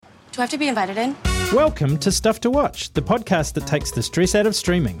Do I have to be invited in? Welcome to Stuff to Watch, the podcast that takes the stress out of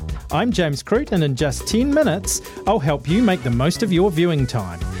streaming. I'm James Crute, and in just 10 minutes, I'll help you make the most of your viewing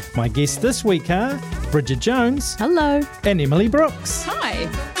time. My guests this week are Bridget Jones. Hello. And Emily Brooks. Hi.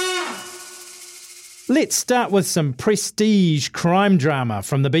 Let's start with some prestige crime drama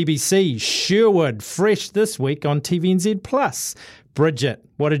from the BBC. Sherwood, fresh this week on TVNZ+. Bridget,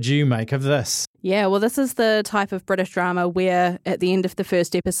 what did you make of this? Yeah, well, this is the type of British drama where at the end of the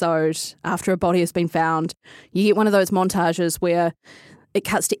first episode, after a body has been found, you get one of those montages where it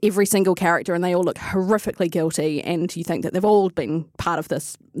cuts to every single character and they all look horrifically guilty and you think that they've all been part of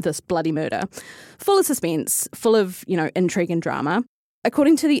this bloody murder. Full of suspense, full of, intrigue and drama.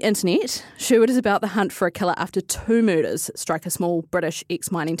 According to the internet, Sherwood is about the hunt for a killer after 2 murders strike a small British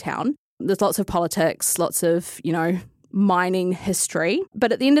ex-mining town. There's lots of politics, lots of, mining history.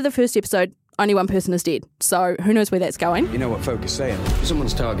 But at the end of the first episode, only one person is dead. So who knows where that's going? You know what folk are saying?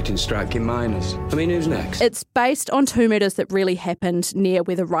 Someone's targeting striking miners. I mean, who's next? It's based on 2 murders that really happened near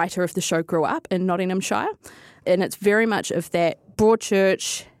where the writer of the show grew up in Nottinghamshire. And it's very much of that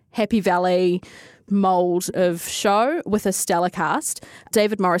Broadchurch, Happy Valley mould of show with a stellar cast.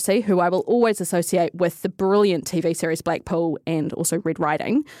 David Morrissey, who I will always associate with the brilliant TV series Blackpool and also Red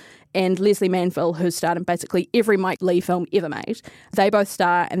Riding, and Leslie Manville, who starred in basically every Mike Leigh film ever made. They both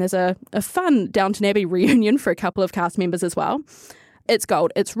star, and there's a fun Downton Abbey reunion for a couple of cast members as well. It's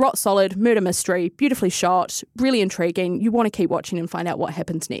gold. It's rock solid, murder mystery, beautifully shot, really intriguing. You want to keep watching and find out what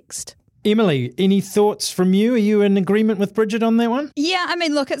happens next. Emily, any thoughts from you? Are you in agreement with Bridget on that one? Yeah, I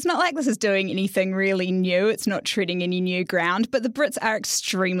mean, look, it's not like this is doing anything really new. It's not treading any new ground, but the Brits are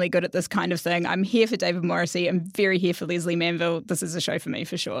extremely good at this kind of thing. I'm here for David Morrissey. I'm very here for Leslie Manville. This is a show for me,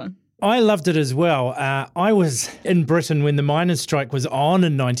 for sure. I loved it as well. I was in Britain when the miners' strike was on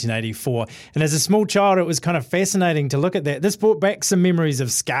in 1984, and as a small child it was kind of fascinating to look at that. This brought back some memories of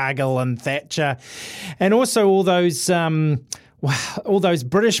Scargill and Thatcher, and also all those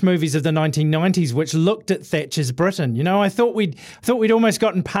British movies of the 1990s which looked at Thatcher's Britain. I thought we'd almost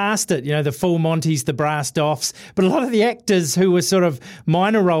gotten past it, the Full Monties, the Brassed Offs, but a lot of the actors who were sort of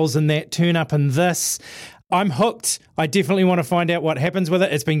minor roles in that turn up in this. I'm hooked. I definitely want to find out what happens with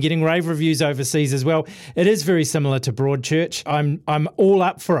it. It's been getting rave reviews overseas as well. It is very similar to Broadchurch. I'm all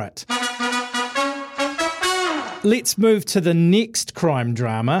up for it. Let's move to the next crime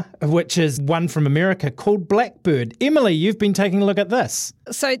drama, which is one from America called Blackbird. Emily, you've been taking a look at this.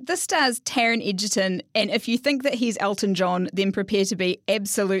 So this stars Taron Egerton, and if you think that he's Elton John, then prepare to be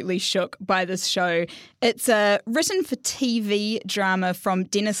absolutely shook by this show. It's a written-for-TV drama from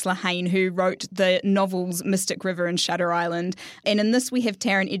Dennis Lehane, who wrote the novels Mystic River and Shutter Island. And in this we have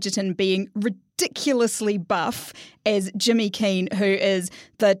Taron Egerton being ridiculously buff as Jimmy Keane, who is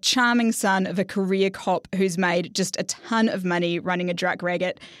the charming son of a career cop who's made just a ton of money running a drug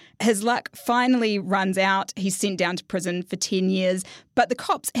racket. His luck finally runs out. He's sent down to prison for 10 years. But the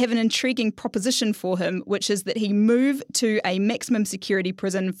cops have an intriguing proposition for him, which is that he move to a maximum security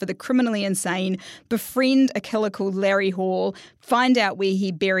prison for the criminally insane, befriend a killer called Larry Hall, find out where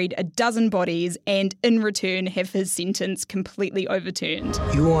he buried a dozen bodies, and in return have his sentence completely overturned.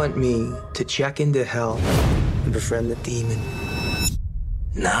 You want me to check into hell and befriend the demon?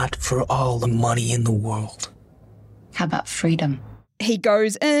 Not for all the money in the world. How about freedom? He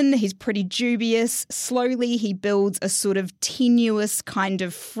goes in, he's pretty dubious. Slowly he builds a sort of tenuous kind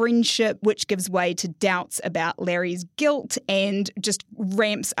of friendship, which gives way to doubts about Larry's guilt and just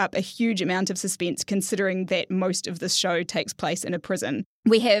ramps up a huge amount of suspense, considering that most of this show takes place in a prison.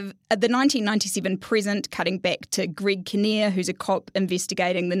 We have the 1997 present cutting back to Greg Kinnear, who's a cop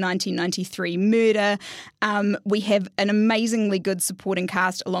investigating the 1993 murder. We have an amazingly good supporting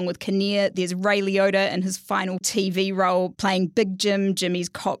cast along with Kinnear. There's Ray Liotta in his final TV role playing Big Jim, Jimmy's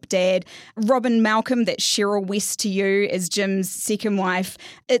cop dad. Robin Malcolm, that's Cheryl West to you, as Jim's second wife.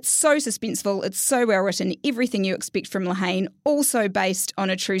 It's so suspenseful. It's so well written. Everything you expect from Lehane. Also based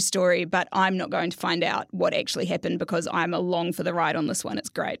on a true story, but I'm not going to find out what actually happened because I'm along for the ride on this one. It's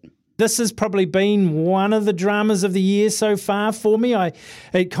great. This has probably been one of the dramas of the year so far for me.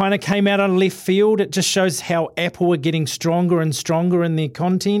 It kind of came out on left field. It just shows how Apple are getting stronger and stronger in their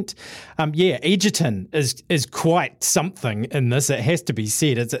content. Egerton is quite something in this. It has to be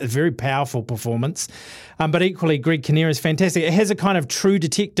said. It's a very powerful performance. But equally, Greg Kinnear is fantastic. It has a kind of true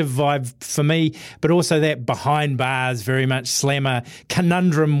detective vibe for me, but also that behind bars, very much slammer,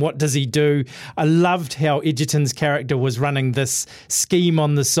 conundrum, what does he do? I loved how Egerton's character was running this scheme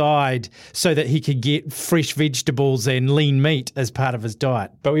on the side so that he could get fresh vegetables and lean meat as part of his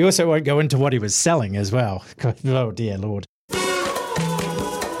diet. But we also won't go into what he was selling as well. Oh, dear Lord.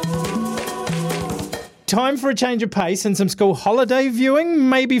 time for a change of pace and some school holiday viewing,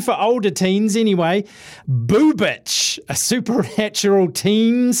 maybe for older teens anyway. Boo Bitch, a supernatural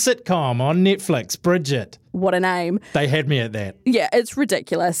teen sitcom on Netflix. Bridget. What a name. They had me at that. Yeah, it's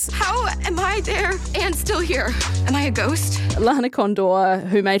ridiculous. How am I there and still here? Am I a ghost? Lana Condor,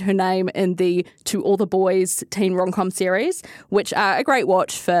 who made her name in the To All the Boys teen rom-com series, which are a great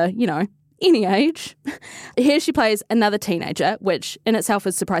watch for, any age. Here she plays another teenager, which in itself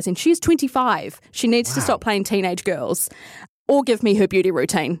is surprising. She's 25. She needs to stop playing teenage girls. Or give me her beauty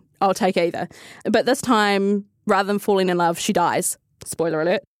routine. I'll take either. But this time, rather than falling in love, she dies. Spoiler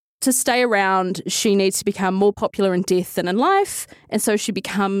alert. To stay around, she needs to become more popular in death than in life, and so she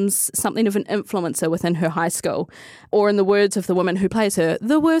becomes something of an influencer within her high school. Or in the words of the woman who plays her,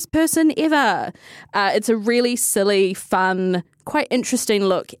 the worst person ever. It's a really silly, fun, quite interesting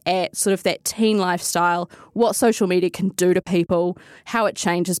look at sort of that teen lifestyle, what social media can do to people, how it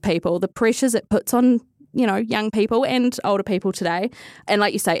changes people, the pressures it puts on young people and older people today. And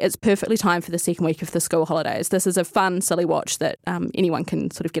like you say, it's perfectly timed for the second week of the school holidays. This is a fun, silly watch that anyone can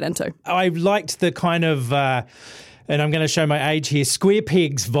sort of get into. I liked the kind of, and I'm going to show my age here, Square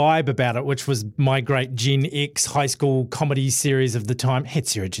Peg's vibe about it, which was my great Gen X high school comedy series of the time. Had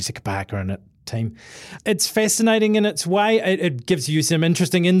Sarah Jessica Parker in it. Team. It's fascinating in its way. It gives you some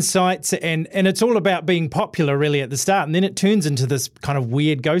interesting insights and it's all about being popular really at the start, and then it turns into this kind of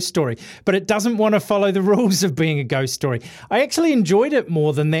weird ghost story, but it doesn't want to follow the rules of being a ghost story. I actually enjoyed it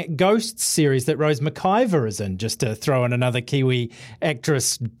more than that Ghosts series that Rose McIver is in, just to throw in another Kiwi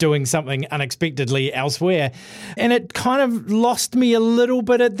actress doing something unexpectedly elsewhere, and it kind of lost me a little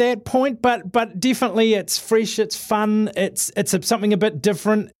bit at that point, but definitely it's fresh, it's fun, it's something a bit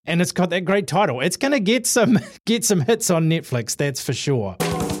different, and it's got that great title. It's going to get some hits on Netflix, that's for sure.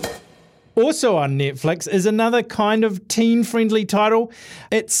 Also on Netflix is another kind of teen-friendly title.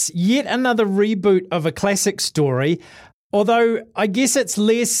 It's yet another reboot of a classic story, although I guess it's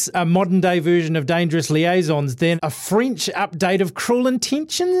less a modern-day version of Dangerous Liaisons than a French update of Cruel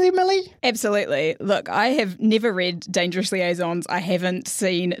Intentions, Emily? Absolutely. Look, I have never read Dangerous Liaisons. I haven't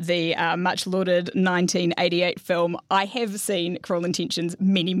seen the much-lauded 1988 film. I have seen Cruel Intentions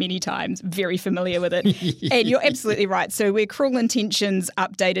many, many times. Very familiar with it. And you're absolutely right. So where Cruel Intentions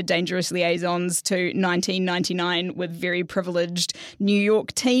updated Dangerous Liaisons to 1999 with very privileged New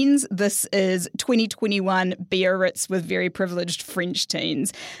York teens, this is 2021 Biarritz with very privileged French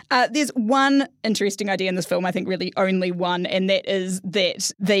teens. There's one interesting idea in this film, I think really only one, and that is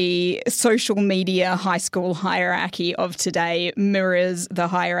that the social media high school hierarchy of today mirrors the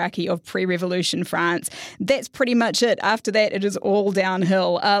hierarchy of pre-revolution France. That's pretty much it. After that, it is all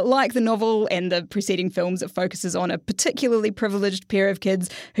downhill. Like the novel and the preceding films, it focuses on a particularly privileged pair of kids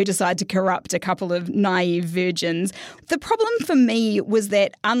who decide to corrupt a couple of naive virgins. The problem for me was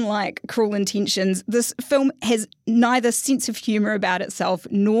that, unlike Cruel Intentions, this film has neither sense of humour about itself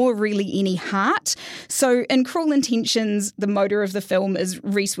nor really any heart. So in Cruel Intentions, the motor of the film is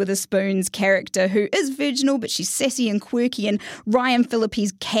Reese Witherspoon's character, who is virginal, but she's sassy and quirky, and Ryan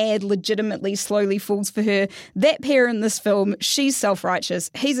Phillippe's cad legitimately slowly falls for her. That pair in this film, she's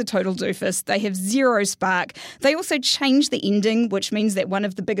self-righteous, he's a total doofus, they have zero spark. They also change the ending, which means that one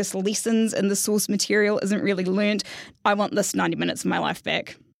of the biggest lessons in the source material isn't really learnt. I want this 90 minutes of my life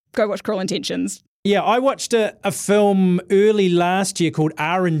back. Go watch Cruel Intentions. Yeah, I watched a film early last year called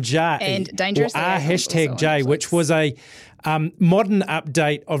R&J, and Dangerous R#J, which was a modern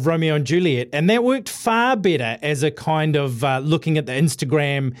update of Romeo and Juliet, and that worked far better as a kind of looking at the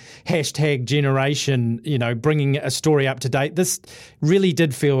Instagram hashtag generation, bringing a story up to date. This really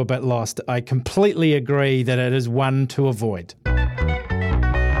did feel a bit lost. I completely agree that it is one to avoid.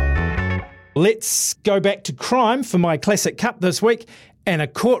 Let's go back to crime for my classic cup this week, and a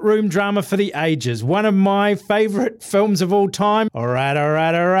courtroom drama for the ages. One of my favourite films of all time. All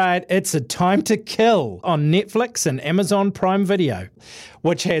right. It's A Time to Kill on Netflix and Amazon Prime Video,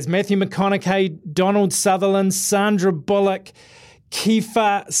 which has Matthew McConaughey, Donald Sutherland, Sandra Bullock,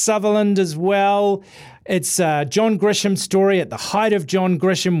 Kiefer Sutherland as well. It's a John Grisham story at the height of John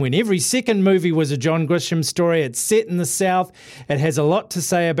Grisham, when every second movie was a John Grisham story. It's set in the South. It has a lot to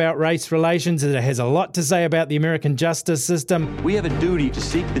say about race relations. It has a lot to say about the American justice system. We have a duty to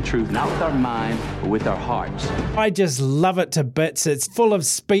seek the truth, not with our mind, but with our hearts. I just love it to bits. It's full of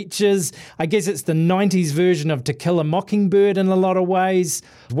speeches. I guess it's the 90s version of To Kill a Mockingbird in a lot of ways.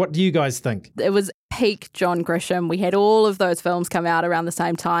 What do you guys think? It was peak John Grisham. We had all of those films come out around the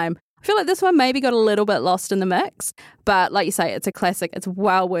same time. I feel like this one maybe got a little bit lost in the mix, but like you say, it's a classic. It's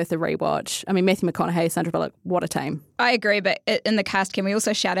well worth a rewatch. I mean, Matthew McConaughey, Sandra Bullock, what a team. I agree, but in the cast, can we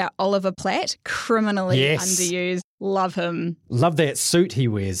also shout out Oliver Platt? Criminally underused. Love him. Love that suit he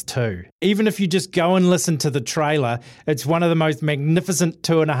wears too. Even if you just go and listen to the trailer, it's one of the most magnificent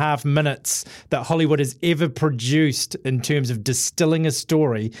 2.5 minutes that Hollywood has ever produced in terms of distilling a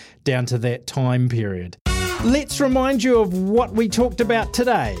story down to that time period. Let's remind you of what we talked about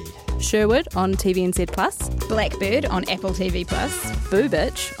today. Sherwood on TVNZ Plus, Blackbird on Apple TV+, Boo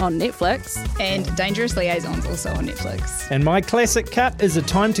Bitch on Netflix, and Dangerous Liaisons also on Netflix. And my classic cut is A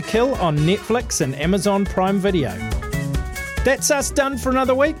Time to Kill on Netflix and Amazon Prime Video. That's us done for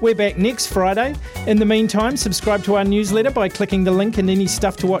another week. We're back next Friday. In the meantime, subscribe to our newsletter by clicking the link in any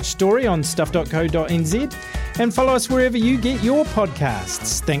Stuff to Watch story on stuff.co.nz and follow us wherever you get your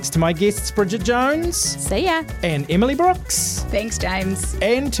podcasts. Thanks to my guests Bridget Jones. See ya. And Emily Brooks. Thanks, James.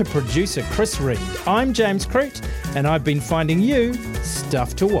 And to producer Chris Reed. I'm James Crute, and I've been finding you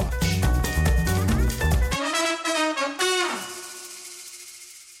Stuff to Watch.